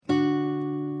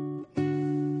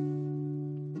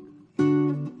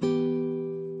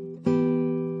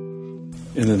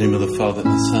In the name of the Father, and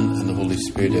the Son, and the Holy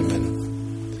Spirit,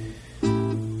 amen.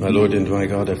 My Lord and my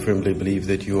God, I firmly believe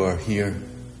that you are here,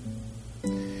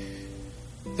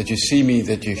 that you see me,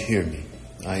 that you hear me.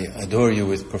 I adore you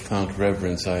with profound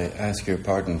reverence. I ask your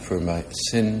pardon for my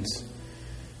sins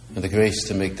and the grace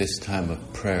to make this time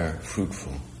of prayer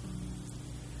fruitful.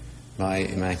 My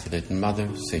Immaculate Mother,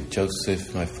 Saint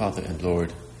Joseph, my Father and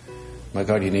Lord, my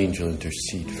guardian angel,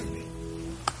 intercede for me.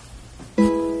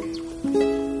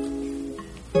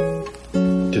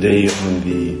 Today, on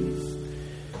the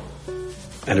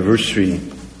anniversary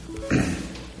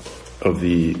of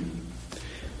the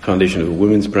foundation of the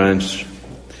Women's Branch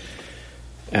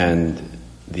and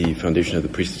the foundation of the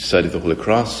Priesthood Society of the Holy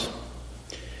Cross,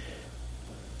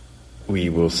 we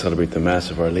will celebrate the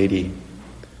Mass of Our Lady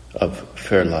of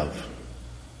Fair Love,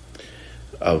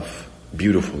 of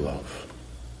beautiful love,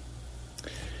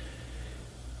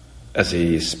 as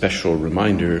a special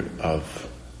reminder of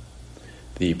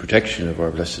the protection of our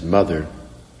Blessed Mother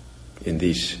in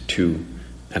these two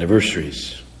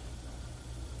anniversaries.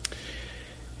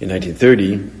 In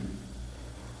 1930,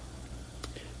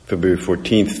 February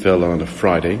 14th fell on a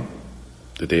Friday,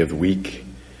 the day of the week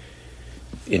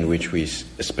in which we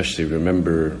especially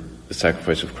remember the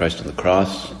sacrifice of Christ on the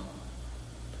cross,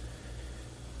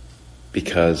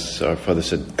 because our Father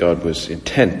said God was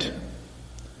intent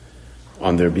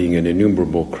on there being an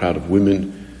innumerable crowd of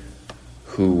women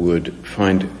who would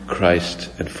find Christ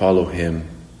and follow him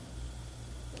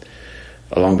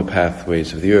along the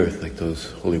pathways of the earth, like those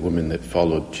holy women that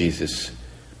followed Jesus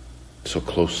so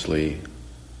closely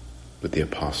with the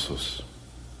apostles.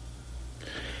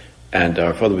 And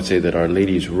our Father would say that Our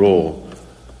Lady's role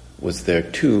was there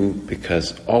too,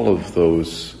 because all of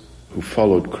those who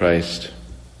followed Christ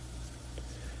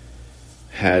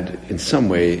had in some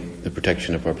way the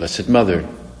protection of our Blessed Mother.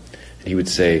 And he would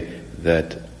say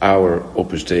that our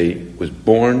Opus Dei was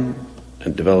born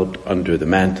and developed under the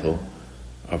mantle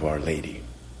of Our Lady.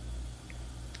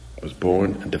 It was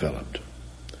born and developed.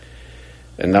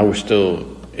 And now we're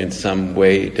still in some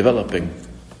way developing,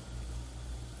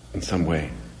 in some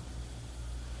way.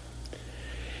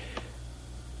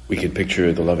 We can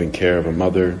picture the loving care of a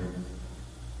mother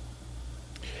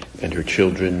and her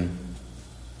children,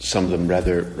 some of them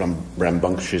rather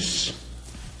rambunctious,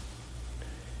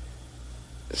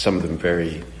 some of them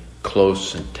very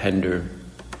close and tender,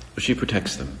 but she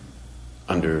protects them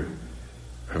under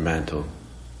her mantle.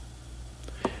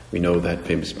 We know that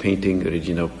famous painting,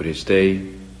 Regina Opus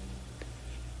Dei,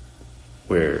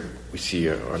 where we see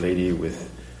Our Lady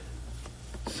with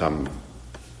some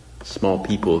small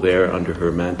people there under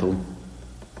her mantle.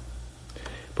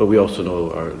 But we also know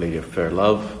Our Lady of Fair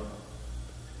Love,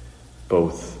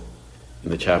 both in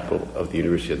the chapel of the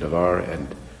University of Navarre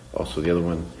and also the other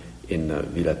one in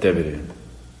Villa Tevere.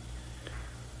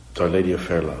 It's Our Lady of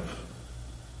Fair Love.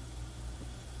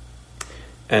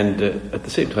 And at the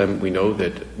same time, we know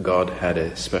that God had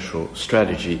a special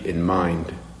strategy in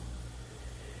mind.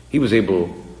 He was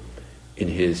able, in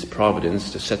his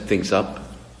providence, to set things up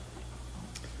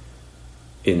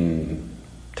in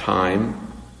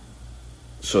time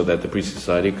so that the Priesthood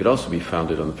Society could also be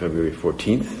founded on February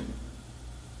 14th,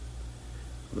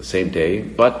 the same day,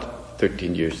 but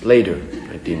 13 years later,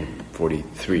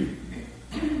 1943.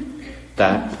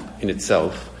 That in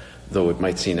itself, though it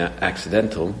might seem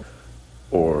accidental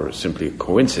or simply a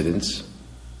coincidence,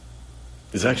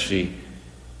 is actually,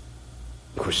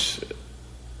 of course,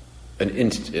 an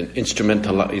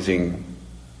instrumentalizing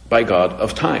by God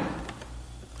of time.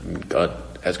 I mean, God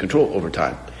has control over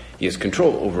time. He has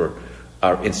control over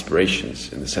our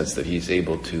inspirations in the sense that he's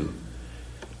able to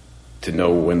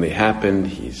know when they happen.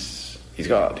 He's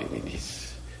God. I mean,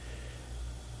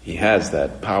 he has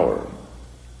that power.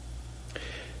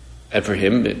 And for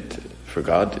him, for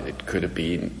God, it could have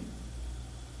been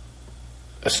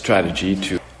a strategy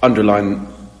to underline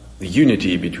the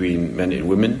unity between men and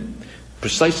women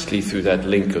precisely through that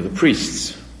link of the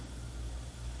priests,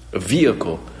 a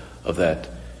vehicle of that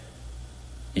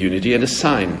unity and a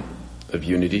sign of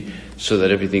unity, so that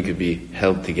everything could be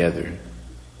held together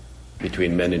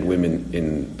between men and women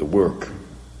in the work.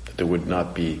 That there would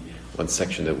not be one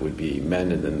section that would be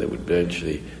men and then they would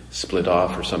eventually split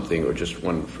off or something, or just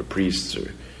one for priests,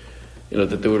 or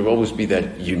that there would always be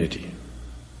that unity.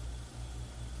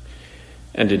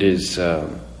 And it is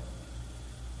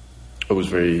always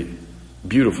very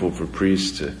beautiful for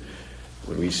priests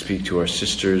when we speak to our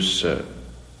sisters.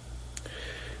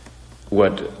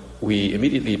 What we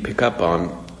immediately pick up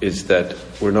on is that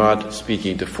we're not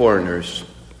speaking to foreigners.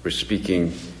 We're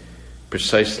speaking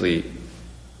precisely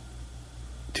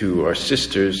to our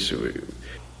sisters.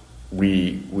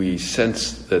 We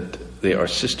sense that they are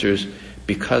sisters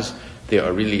because they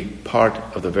are really part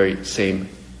of the very same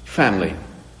family.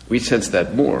 We sense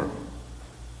that more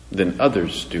than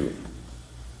others do.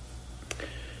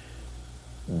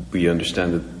 We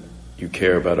understand that you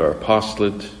care about our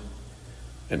apostolate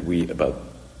and we about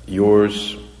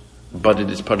yours, but it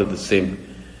is part of the same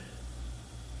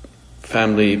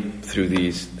family through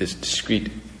this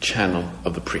discrete channel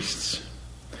of the priests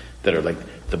that are like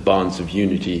the bonds of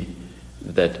unity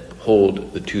that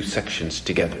hold the two sections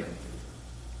together.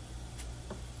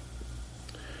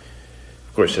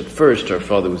 Of course, at first, our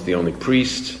father was the only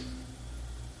priest,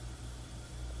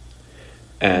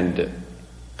 and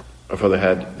our father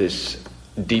had this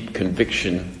deep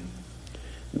conviction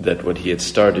that what he had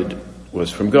started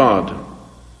was from God.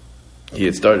 He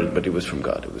had started, but it was from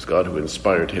God. It was God who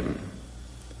inspired him.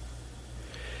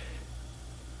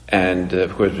 And,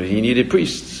 of course, he needed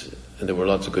priests, and there were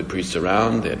lots of good priests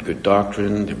around. They had good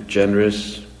doctrine, they were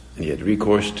generous, and he had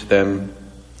recourse to them.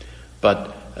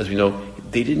 But, as we know,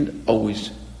 they didn't always,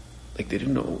 they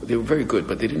were very good,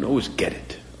 but they didn't always get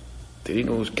it. They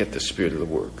didn't always get the spirit of the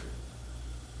work.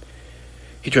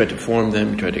 He tried to form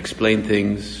them, he tried to explain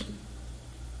things,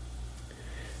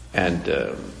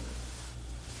 and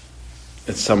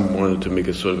some wanted to make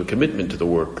a sort of a commitment to the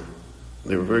work.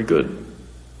 They were very good,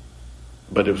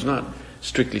 but it was not,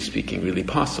 strictly speaking, really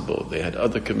possible. They had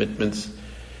other commitments,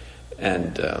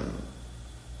 and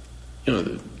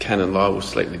the canon law was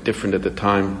slightly different at the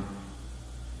time.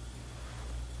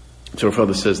 So our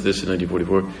father says this in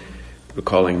 1944,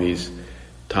 recalling these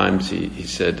times, he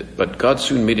said, "But God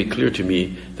soon made it clear to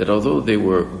me that although they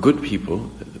were good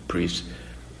people, the priests,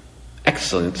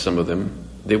 excellent, some of them,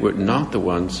 they were not the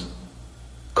ones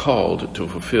called to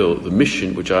fulfill the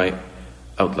mission which I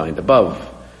outlined above.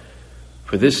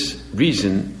 For this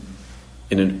reason,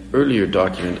 in an earlier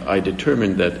document, I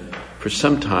determined that for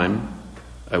some time,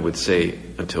 I would say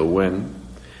until when,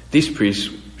 these priests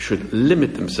should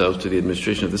limit themselves to the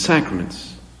administration of the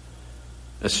sacraments,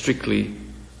 a strictly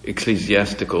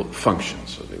ecclesiastical function."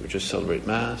 So they would just celebrate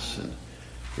Mass and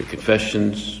your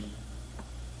confessions.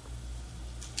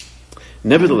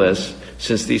 Nevertheless,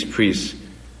 since these priests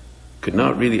could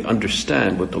not really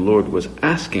understand what the Lord was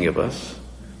asking of us,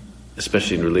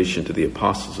 especially in relation to the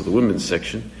apostles of the women's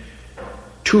section,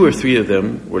 2 or 3 of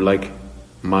them were like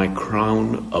my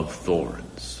crown of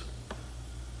thorns,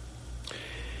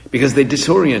 because they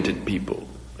disoriented people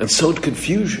and sowed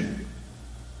confusion.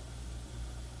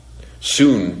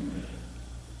 Soon,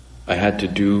 I had to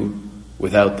do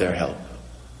without their help.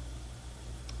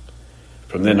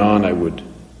 From then on, I would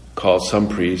call some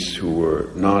priests who were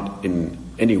not in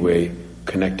any way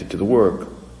connected to the work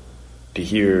to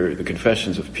hear the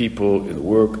confessions of people in the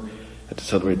work and to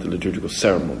celebrate the liturgical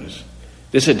ceremonies.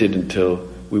 This I did until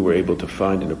we were able to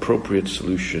find an appropriate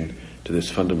solution to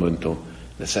this fundamental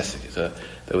necessity. So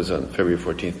that was on February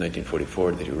 14th,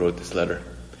 1944, that he wrote this letter.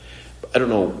 I don't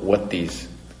know what these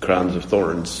crowns of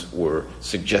thorns were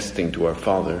suggesting to our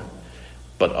father,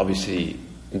 but obviously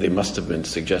they must have been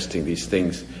suggesting these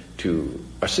things to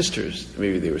our sisters.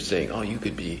 Maybe they were saying, "Oh,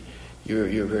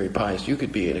 you're very pious. You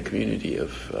could be in a community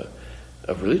of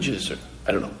religious," or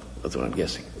I don't know. That's what I'm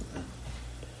guessing.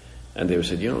 And they were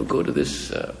said, "Go to this,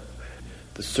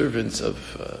 the servants of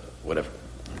whatever."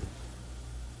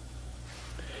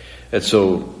 And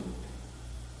so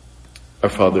our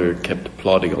father kept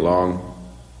plodding along.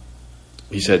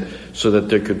 He said, so that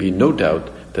there could be no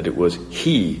doubt that it was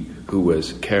he who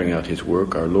was carrying out his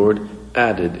work, our Lord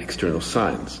added external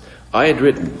signs. I had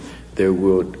written, there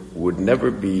would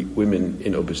never be women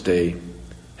in Opus Dei.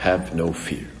 Have no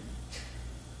fear.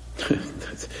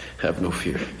 Have no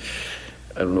fear.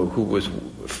 I don't know who was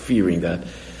fearing that.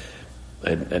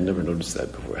 I'd never noticed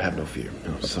that before. Have no fear.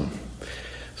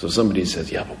 So somebody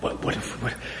says, "Yeah, but what if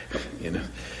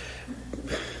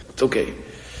it's okay."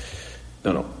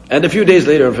 No. And a few days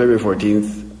later, on February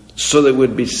 14th, so that it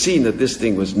would be seen that this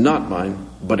thing was not mine,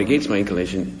 but against my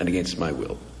inclination and against my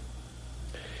will.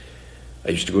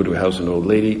 I used to go to a house, an old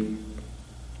lady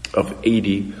of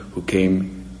 80 who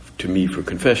came to me for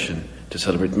confession to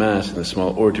celebrate Mass in the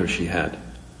small oratory she had.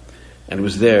 And it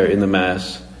was there in the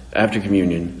Mass, after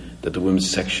communion, that the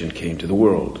women's section came to the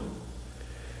world.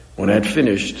 When I had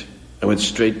finished, I went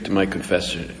straight to my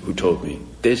confessor, who told me,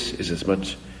 "This is as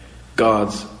much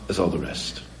God's as all the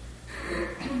rest."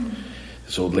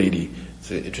 This old lady,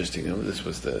 it's interesting, this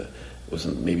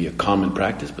wasn't maybe a common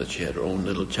practice, but she had her own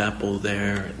little chapel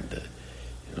there,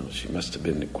 and she must have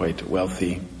been quite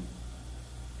wealthy.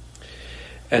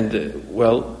 And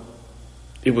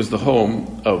it was the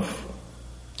home of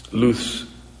Luz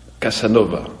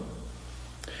Casanova.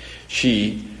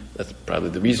 She That's probably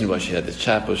the reason why she had this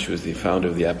chapel. She was the founder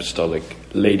of the Apostolic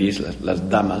Ladies, Las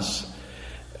Damas,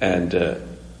 and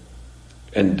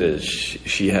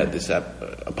she had this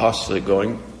apostolate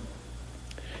going,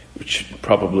 which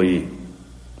probably,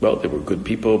 well, they were good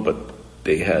people, but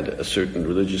they had a certain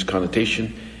religious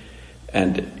connotation,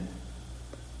 and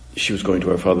she was going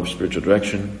to Our Father of Spiritual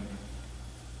Direction,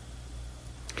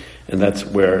 and that's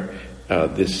where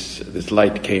this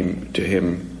light came to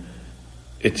him.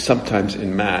 It's sometimes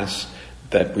in Mass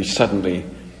that we suddenly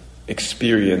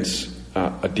experience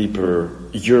a deeper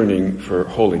yearning for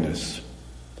holiness.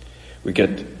 We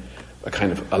get a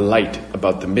kind of a light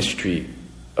about the mystery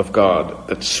of God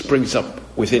that springs up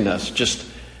within us, just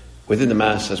within the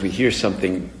Mass, as we hear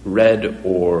something read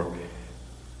or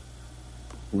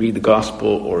read the Gospel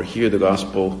or hear the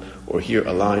Gospel or hear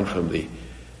a line from the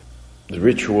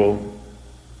ritual.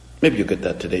 Maybe you'll get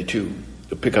that today too.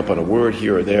 You'll pick up on a word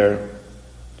here or there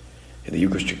in the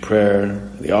Eucharistic prayer,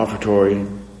 in the offertory,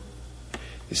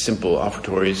 these simple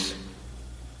offertories.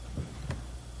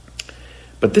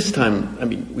 But this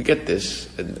time, we get this,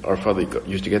 and our Father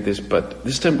used to get this, but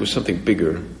this time it was something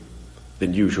bigger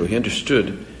than usual. He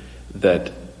understood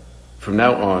that from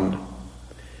now on,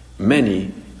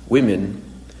 many women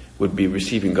would be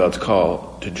receiving God's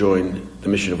call to join the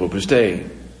mission of Opus Dei.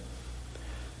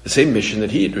 The same mission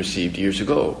that he had received years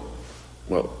ago.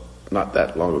 Well, not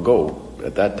that long ago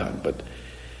at that time, but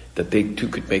that they too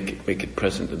could make it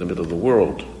present in the middle of the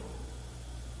world.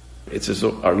 It's as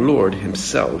though our Lord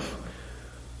himself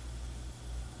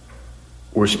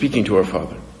were speaking to our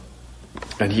Father.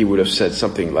 And he would have said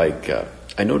something like,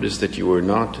 I noticed that you were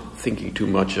not thinking too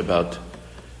much about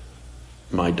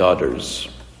my daughters.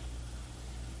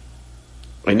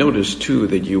 I noticed too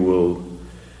that you will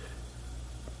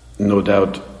no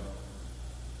doubt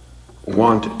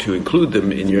want to include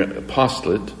them in your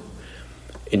apostolate,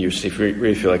 in your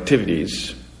Raphael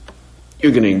activities.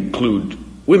 You're going to include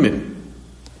women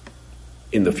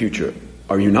in the future,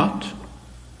 are you not?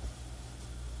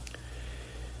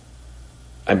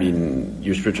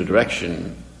 Your spiritual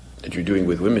direction that you're doing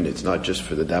with women, it's not just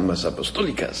for the Damas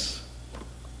Apostolicas,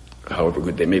 however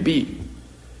good they may be.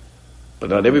 But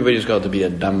not everybody's got to be a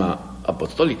Dama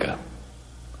Apostolica.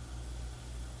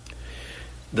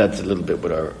 That's a little bit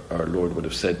what our Lord would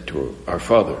have said to our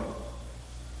Father.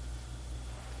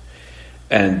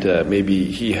 And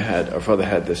maybe our Father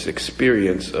had this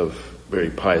experience of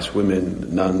very pious women, the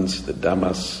nuns, the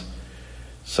Damas.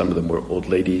 Some of them were old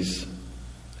ladies.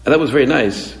 And that was very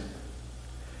nice.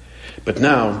 But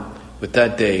now, with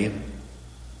that day,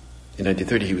 in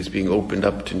 1930, he was being opened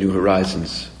up to new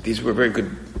horizons. These were very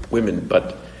good women,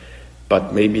 but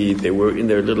maybe they were in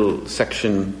their little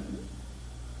section.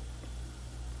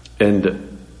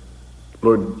 And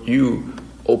Lord, you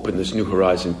opened this new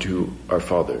horizon to our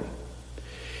Father.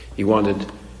 You wanted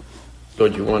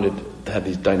to have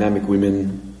these dynamic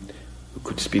women who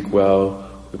could speak well,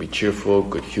 who would be cheerful,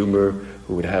 good humor,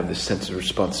 who would have this sense of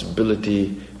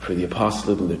responsibility for the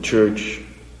apostolate and the church.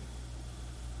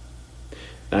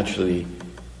 Naturally,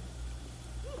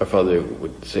 our Father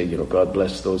would say, God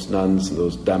bless those nuns and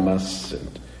those damas.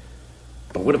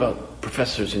 But what about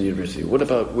professors in university? What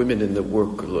about women in the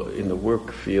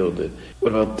work field?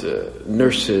 What about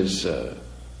nurses,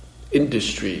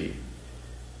 industry,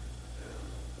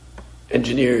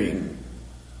 engineering?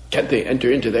 Can't they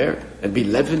enter into there and be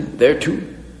leaven there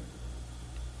too?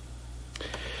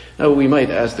 Now we might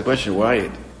ask the question,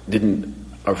 why didn't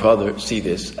our Father see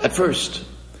this at first?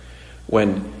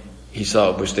 When he saw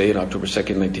Opus Dei on October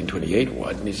 2nd, 1928,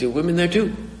 why didn't he see women there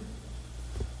too?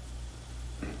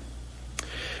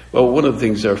 Well, one of the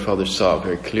things our Father saw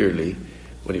very clearly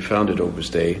when he founded Opus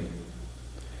Dei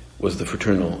was the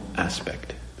fraternal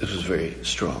aspect. This was very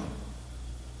strong.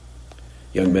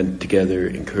 Young men together,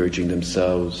 encouraging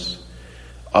themselves,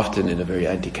 often in a very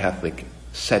anti-Catholic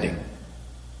setting.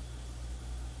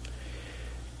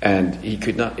 And he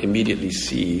could not immediately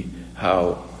see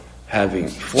how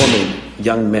forming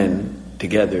young men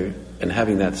together and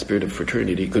having that spirit of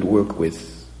fraternity could work at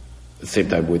the same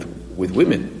time with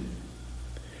women.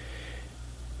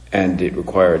 And it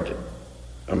required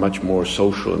a much more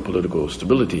social and political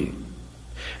stability.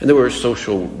 And there were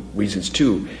social reasons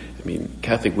too.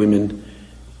 Catholic women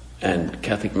and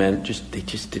Catholic men, they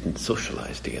just didn't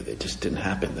socialize together. It just didn't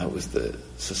happen. That was the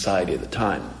society at the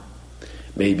time.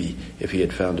 Maybe if he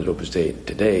had founded Opus Dei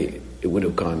today, it would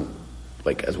have gone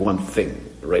as one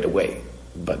thing right away.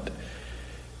 But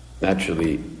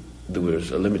naturally, there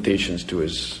was limitations to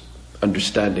his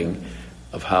understanding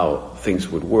of how things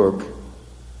would work.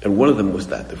 And one of them was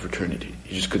the fraternity.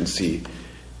 He just couldn't see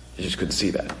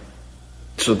that.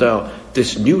 So now,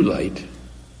 this new light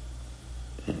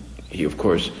He, of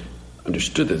course,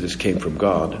 understood that this came from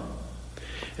God.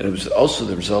 And it was also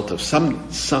the result of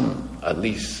some at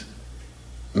least,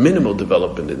 minimal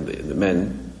development in the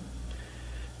men.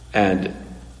 And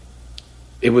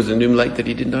it was a new light that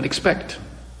he did not expect.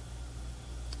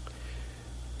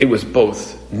 It was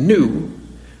both new,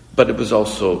 but it was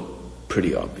also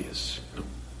pretty obvious.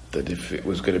 That if it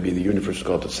was going to be the universal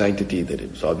call to sanctity, that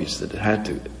it was obvious that it had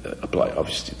to apply,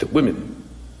 obviously, to women.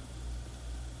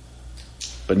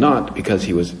 But not because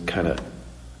he was kind of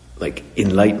like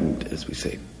enlightened, as we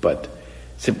say, but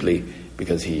simply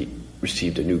because he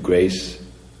received a new grace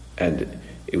and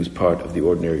it was part of the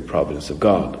ordinary providence of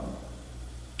God.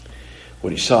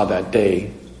 What he saw that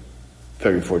day,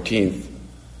 February 14th,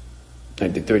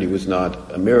 1930, was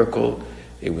not a miracle.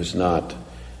 It was not,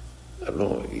 I don't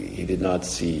know, he did not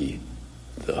see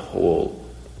the whole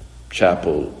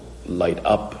chapel light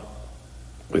up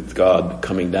with God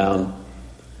coming down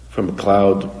from a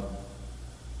cloud,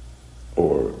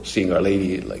 or seeing Our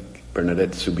Lady like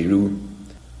Bernadette Soubirous.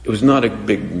 It was not a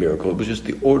big miracle. It was just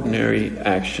the ordinary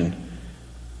action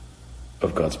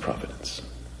of God's providence.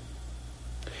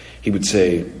 He would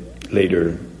say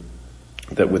later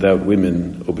that without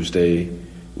women, Opus Dei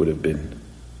would have been,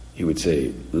 he would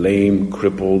say, lame,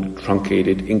 crippled,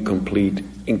 truncated, incomplete,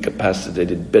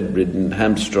 incapacitated, bedridden,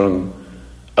 hamstrung,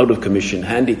 out of commission,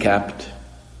 handicapped,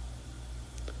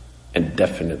 and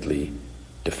definitely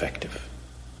defective.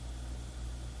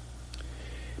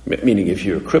 Meaning if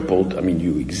you're crippled, I mean,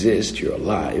 you exist, you're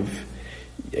alive.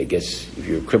 I guess if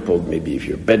you're crippled, maybe if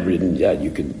you're bedridden, yeah,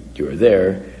 you're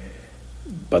there.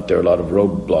 But there are a lot of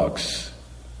roadblocks.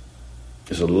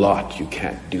 There's a lot you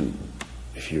can't do.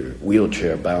 If you're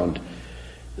wheelchair bound,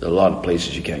 there's a lot of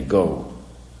places you can't go.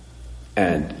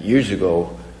 And years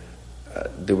ago,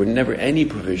 there were never any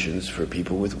provisions for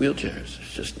people with wheelchairs.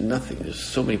 There's just nothing. There's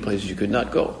so many places you could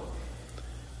not go.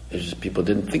 There's just, people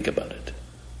didn't think about it.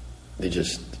 They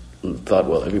just thought,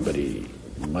 well, everybody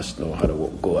must know how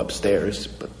to go upstairs.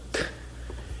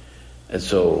 And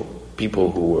so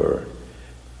people who were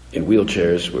in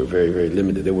wheelchairs were very, very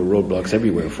limited. There were roadblocks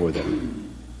everywhere for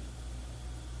them.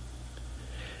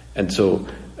 And so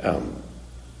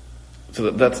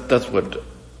that's what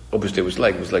Opus Dei was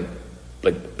like. It was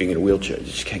like being in a wheelchair. You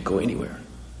just can't go anywhere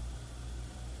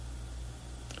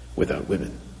without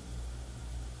women.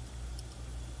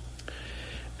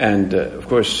 And of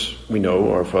course, we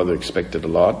know our Father expected a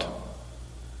lot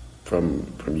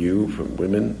from you, from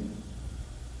women,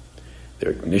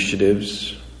 their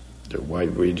initiatives, their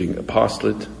wide-ranging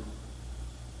apostolate.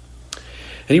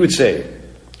 And he would say,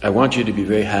 I want you to be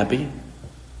very happy,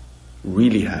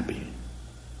 really happy.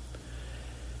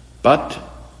 But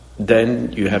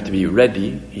then you have to be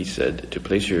ready, he said, to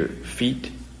place your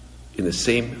feet in the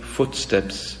same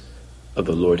footsteps of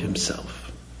the Lord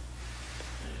himself.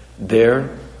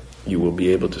 There you will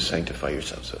be able to sanctify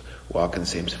yourself. So walk in the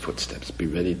same footsteps. Be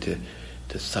ready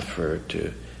to suffer,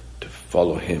 to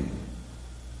follow him.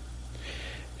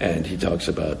 And he talks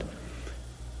about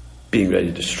being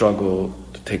ready to struggle,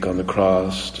 to take on the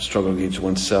cross, to struggle against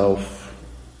oneself,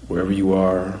 wherever you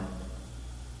are.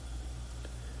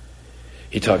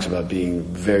 He talks about being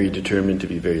very determined to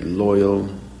be very loyal,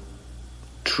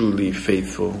 truly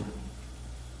faithful.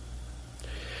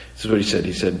 This is what he said.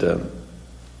 He said,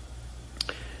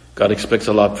 God expects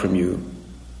a lot from you,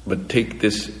 but take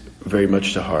this very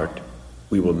much to heart.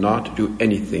 We will not do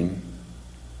anything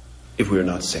if we are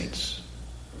not saints.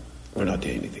 We're not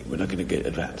doing anything. We're not going to get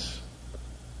advance.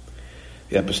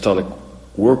 The apostolic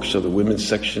works of the women's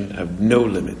section have no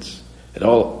limits at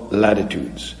all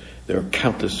latitudes. There are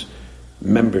countless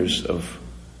members of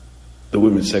the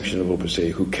women's section of Opus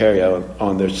Dei who carry out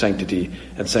on their sanctity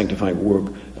and sanctifying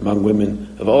work among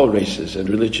women of all races and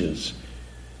religions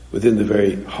within the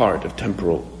very heart of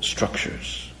temporal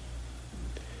structures.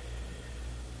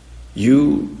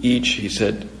 You each, he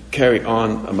said, carry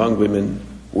on among women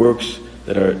works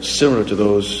that are similar to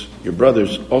those your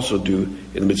brothers also do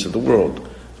in the midst of the world.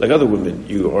 Like other women,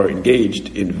 you are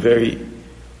engaged in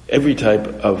every type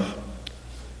of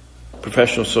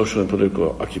professional, social, and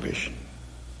political occupation.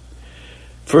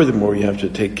 Furthermore, you have to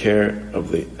take care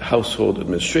of the household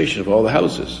administration of all the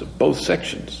houses, of both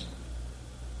sections.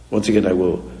 Once again, I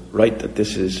will write that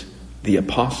this is the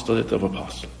apostolate of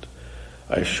apostolate.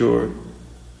 I assure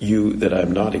you that I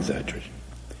am not exaggerating.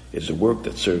 It is a work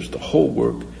that serves the whole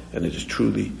work, and it is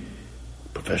truly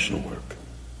professional work.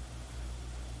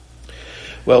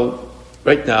 Well,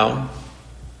 right now,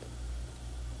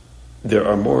 there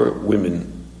are more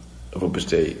women of Opus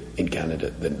Dei in Canada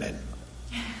than men.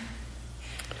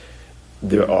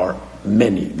 There are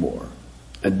many more.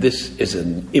 And this is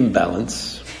an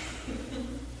imbalance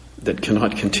that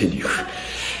cannot continue.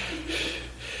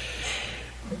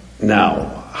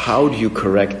 Now, how do you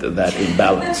correct that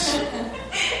imbalance?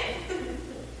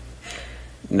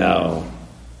 Now,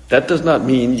 that does not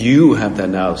mean you have to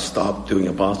now stop doing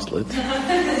apostolate,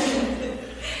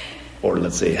 or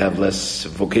let's say have less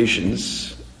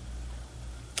vocations,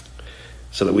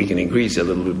 so that we can increase a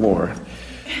little bit more.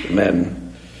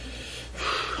 Men,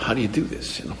 how do you do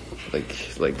this?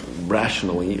 Like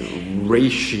rationally,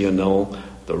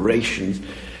 the rations.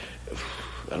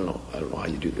 I don't know how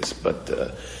you do this, but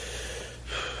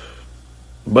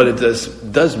it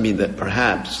does mean that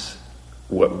perhaps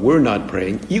what we're not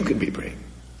praying, you can be praying.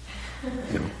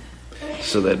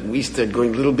 So that we start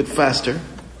going a little bit faster,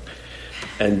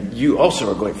 and you also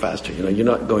are going faster. You're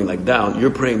not going like down. You're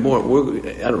praying more.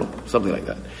 I don't know, something like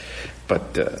that.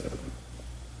 But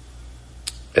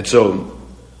and so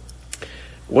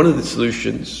one of the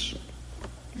solutions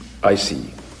I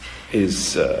see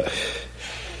is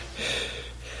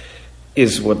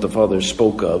what the Father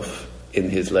spoke of in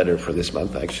his letter for this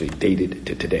month, actually dated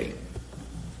to today.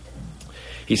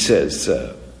 He says,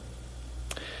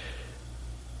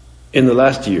 in the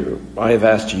last year, I have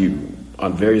asked you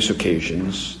on various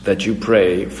occasions that you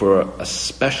pray for a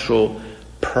special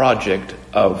project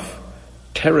of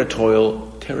territorial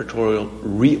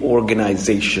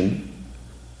reorganization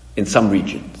in some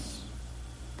regions,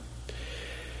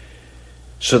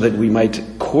 so that we might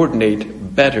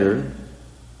coordinate better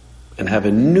and have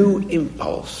a new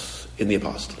impulse in the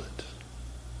apostolate.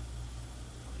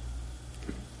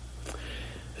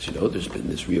 As you know, there's been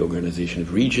this reorganization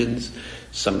of regions.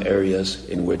 Some areas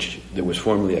in which there was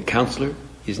formerly a counselor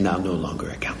is now no longer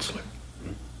a counselor.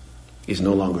 He's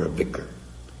no longer a vicar.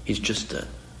 He's just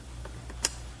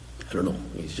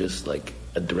he's just like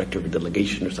a director of a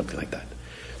delegation or something like that.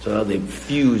 So now they've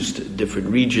fused different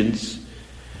regions.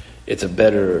 It's a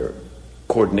better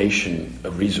coordination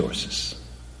of resources.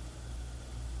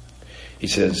 He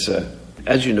says,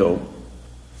 as you know,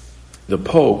 the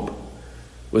Pope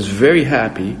was very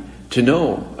happy to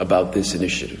know about this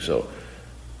initiative. So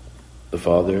the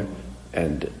Father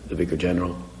and the Vicar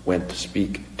General went to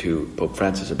speak to Pope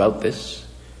Francis about this,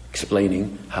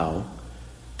 explaining how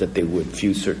that they would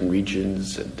fuse certain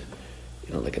regions, and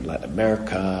like in Latin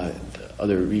America and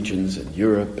other regions in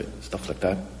Europe and stuff like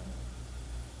that.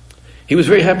 He was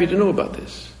very happy to know about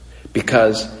this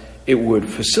because it would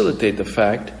facilitate the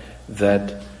fact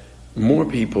that more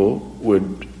people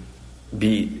would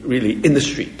be really in the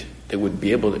street. They would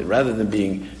be able to, rather than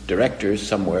being directors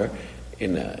somewhere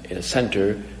in a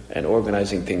center and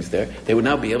organizing things there, they would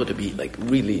now be able to be like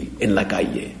really in la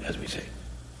calle, as we say,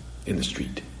 in the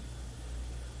street.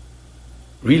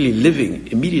 Really living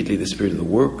immediately the spirit of the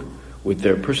work with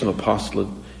their personal apostolate,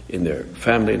 in their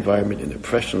family environment, in their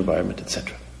professional environment,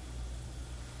 etc.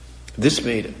 This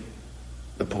made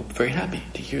the Pope very happy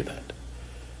to hear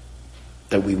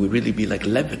that we would really be like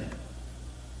leaven.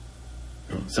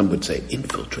 Some would say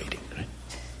infiltrating, right?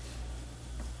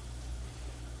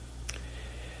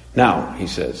 Now,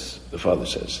 the Father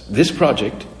says, this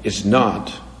project is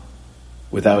not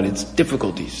without its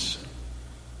difficulties.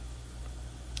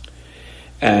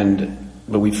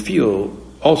 But we feel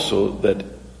also that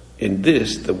in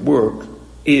this, the work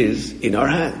is in our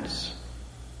hands.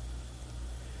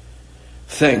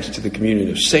 Thanks to the communion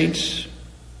of saints,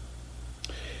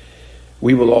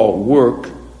 we will all work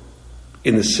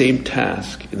in the same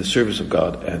task in the service of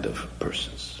God and of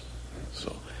persons.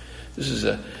 So this is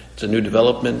it's a new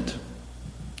development.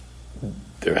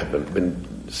 There have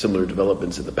been similar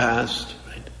developments in the past,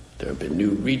 right? There have been new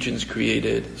regions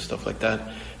created, stuff like that.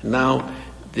 And now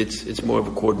it's more of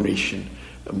a coordination,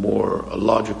 a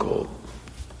logical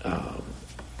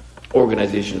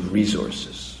organization of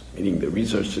resources, meaning the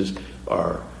resources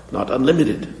are not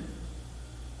unlimited.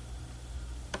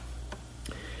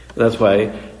 That's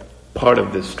why part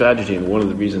of this strategy, and one of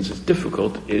the reasons it's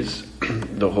difficult, is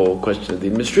the whole question of the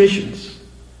administrations,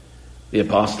 the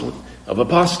apostolate of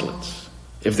apostolates.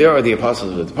 If there are the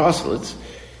apostles of the apostolates,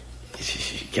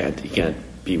 you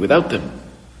can't be without them.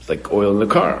 It's like oil in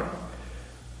a car,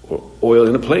 or oil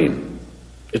in a plane.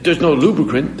 If there's no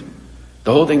lubricant,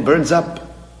 the whole thing burns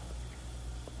up,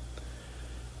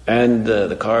 and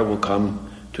the car will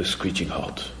come to a screeching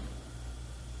halt.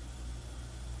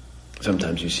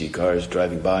 Sometimes you see cars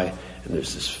driving by, and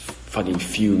there's this funny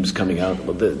fumes coming out.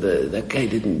 Well, that guy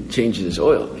didn't change his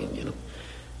oil,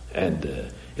 and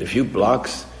in a few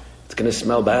blocks, it's going to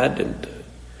smell bad,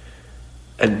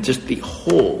 and just the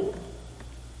whole,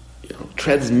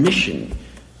 transmission,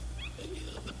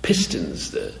 the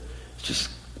pistons,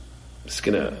 it's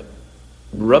going to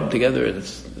rub together. It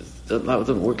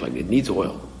doesn't work like it. It needs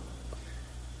oil.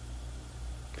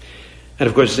 And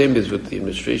of course, the same is with the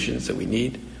administrations that we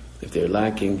need. If they're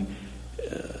lacking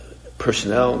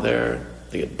personnel there,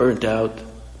 they get burnt out.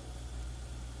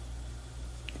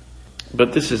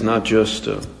 But this is not just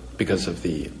because of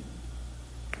the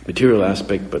material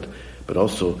aspect, but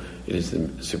also it is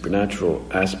the supernatural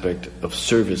aspect of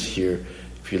service here.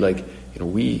 If you like,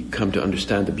 we come to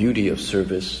understand the beauty of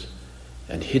service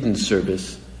and hidden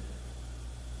service,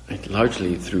 right,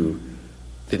 largely through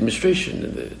the administration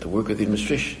and the work of the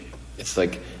administration. It's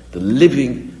like the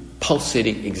living,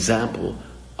 pulsating example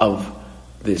of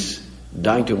this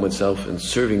dying to oneself and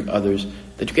serving others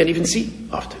that you can't even see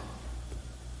often.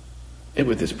 And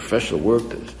with this professional work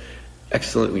that is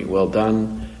excellently well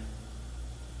done.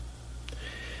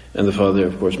 And the Father,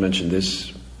 of course, mentioned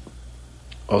this,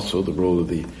 also the role of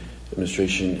the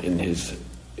administration in his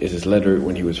letter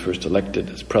when he was first elected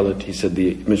as prelate. He said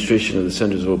the administration of the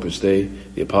centers of Opus Dei,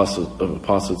 the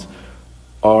apostles,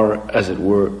 are, as it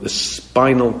were, the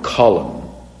spinal column.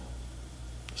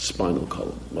 Spinal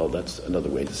column. Well, that's another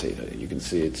way to say that. You can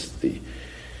say it's the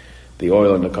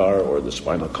oil in the car or the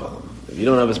spinal column. If you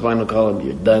don't have a spinal column,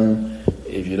 you're done.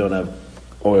 If you don't have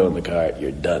oil in the car, you're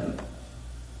done.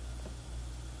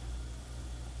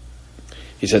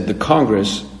 He said the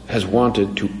Congress has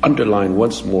wanted to underline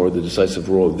once more the decisive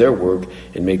role of their work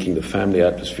in making the family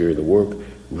atmosphere of the work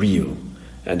real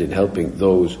and in helping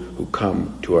those who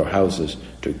come to our houses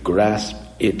to grasp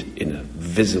it in a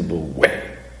visible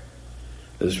way.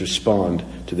 Let us respond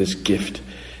to this gift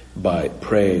by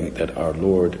praying that our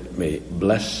Lord may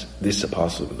bless this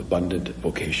apostle with abundant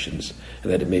vocations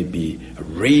and that it may be a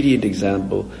radiant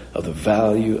example of the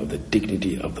value of the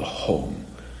dignity of the home.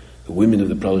 The women of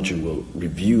the prelature will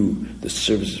review the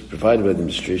services provided by the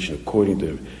administration according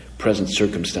to present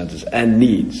circumstances and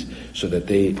needs so that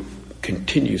they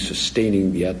continue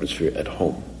sustaining the atmosphere at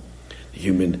home, the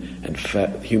human and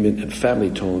family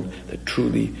tone that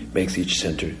truly makes each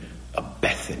center a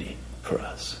Bethany for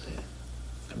us.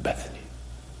 A Bethany.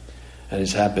 And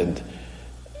it's happened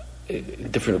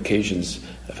in different occasions.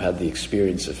 I've had the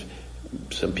experience of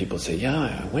some people say,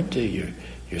 I went to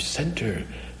your center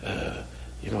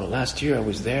last year I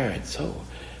was there. It's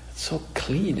so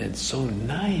clean and so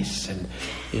nice, and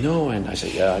and I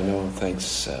said, I know,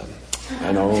 thanks.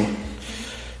 I know,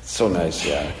 it's so nice.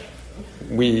 Yeah,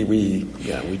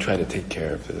 we try to take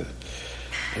care of it.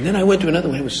 And then I went to another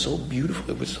one. It was so beautiful.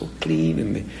 It was so clean,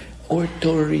 and the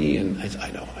oratory, and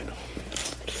I know.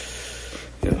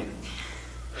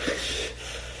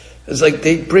 It's like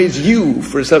they praise you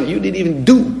for something you didn't even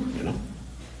do.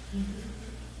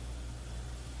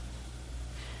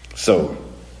 So,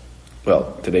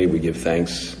 today we give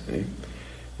thanks.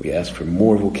 We ask for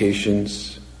more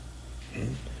vocations,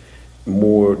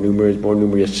 more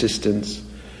numerous assistants.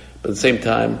 But at the same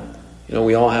time,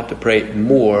 we all have to pray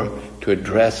more to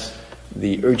address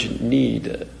the urgent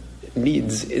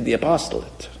needs in the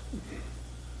apostolate.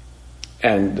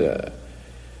 And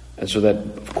so that,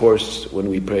 of course, when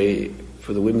we pray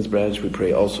for the women's branch, we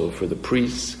pray also for the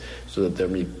priests, so that there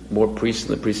be more priests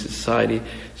in the priestly society,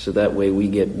 so that way we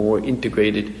get more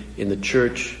integrated in the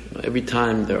church. Every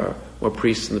time there are more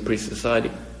priests in the priestly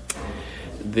society,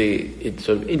 it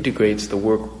sort of integrates the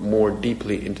work more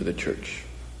deeply into the church.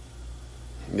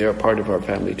 They are part of our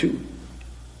family too.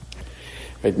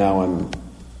 Right now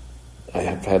I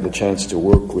have had the chance to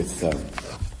work with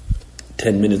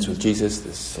 10 Minutes with Jesus,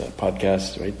 this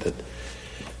podcast, right, that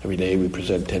every day we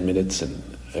present 10 minutes, and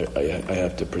I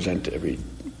have to present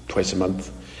twice a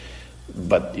month.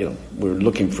 But, we're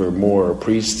looking for more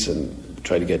priests and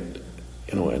try to get,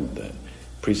 and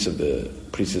priests of the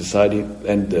priestly society.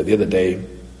 And the other day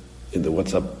in the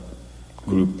WhatsApp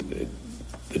group,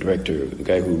 the director, the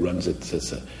guy who runs it,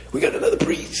 says, we got another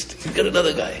priest, we got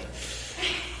another guy.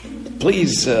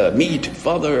 Please meet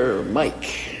Father Mike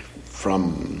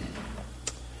from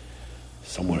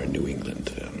somewhere in New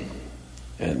England.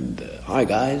 And hi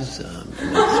guys.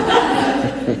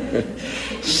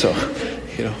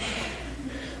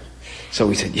 So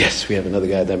we said, yes, we have another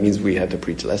guy. That means we had to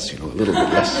preach less, a little bit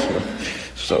less.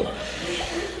 So,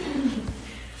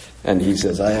 and he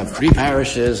says, I have 3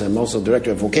 parishes. I'm also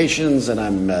director of vocations, and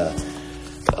I'm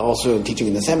also teaching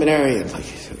in the seminary. And like,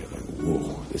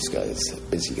 whoa, this guy is a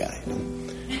busy guy.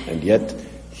 And yet,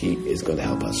 he is going to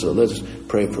help us. So let's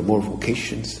pray for more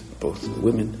vocations, both the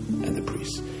women and the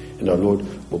priests. And our Lord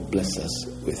will bless us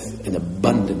with an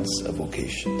abundance of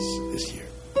vocations this year.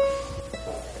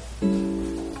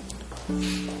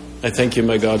 I thank you,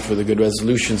 my God, for the good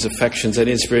resolutions, affections, and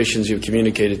inspirations you've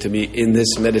communicated to me in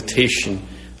this meditation.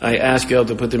 I ask you all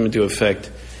to put them into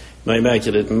effect. My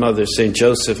Immaculate Mother, Saint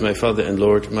Joseph, my Father and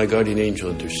Lord, my guardian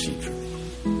angel, intercede for me.